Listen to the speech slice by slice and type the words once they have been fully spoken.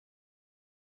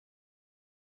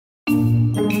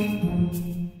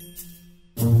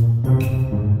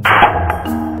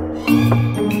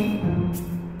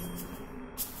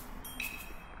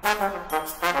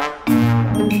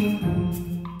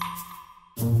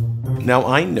Now,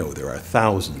 I know there are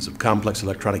thousands of complex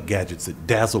electronic gadgets that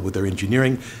dazzle with their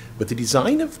engineering, but the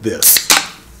design of this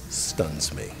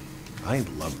stuns me. I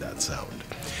love that sound.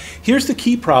 Here's the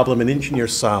key problem an engineer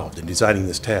solved in designing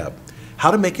this tab: how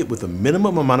to make it with a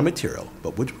minimum amount of material,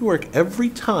 but which would work every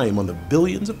time on the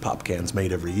billions of pop cans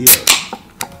made every year.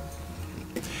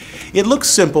 It looks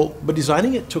simple, but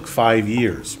designing it took 5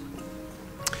 years.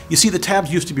 You see, the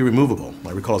tabs used to be removable.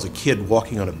 I recall as a kid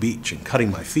walking on a beach and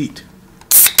cutting my feet.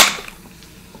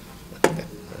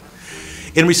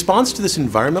 In response to this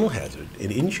environmental hazard,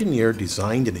 an engineer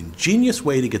designed an ingenious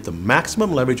way to get the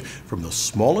maximum leverage from the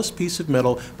smallest piece of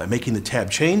metal by making the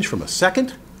tab change from a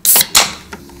second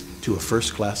to a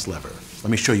first-class lever.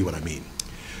 Let me show you what I mean.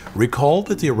 Recall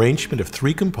that the arrangement of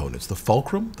 3 components, the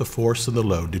fulcrum, the force, and the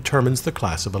load, determines the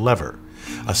class of a lever.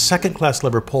 A second-class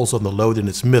lever pulls on the load in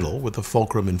its middle with the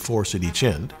fulcrum and force at each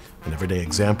end. An everyday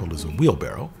example is a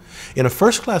wheelbarrow. In a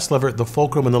first-class lever, the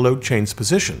fulcrum and the load change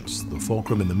positions, the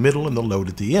fulcrum in the middle and the load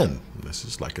at the end. This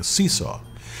is like a seesaw.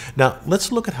 Now,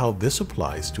 let's look at how this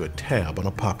applies to a tab on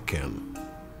a pop can.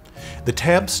 The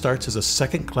tab starts as a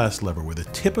second-class lever where the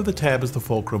tip of the tab is the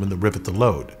fulcrum and the rivet the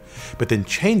load, but then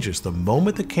changes the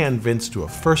moment the can vents to a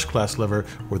first-class lever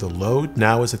where the load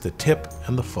now is at the tip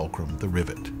and the fulcrum the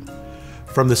rivet.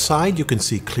 From the side, you can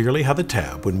see clearly how the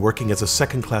tab, when working as a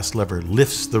second-class lever,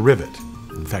 lifts the rivet.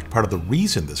 In fact, part of the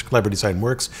reason this clever design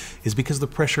works is because the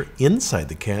pressure inside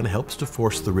the can helps to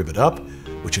force the rivet up,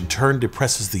 which in turn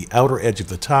depresses the outer edge of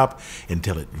the top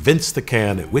until it vents the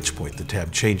can, at which point the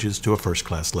tab changes to a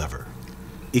first-class lever.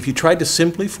 If you tried to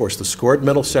simply force the scored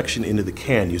metal section into the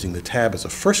can using the tab as a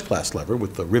first-class lever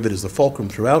with the rivet as the fulcrum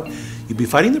throughout, you'd be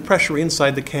fighting the pressure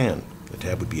inside the can. The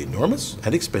tab would be enormous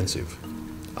and expensive.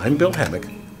 I'm Bill Hammack,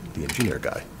 the engineer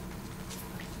guy.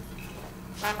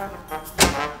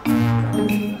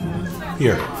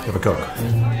 Here, have a Coke.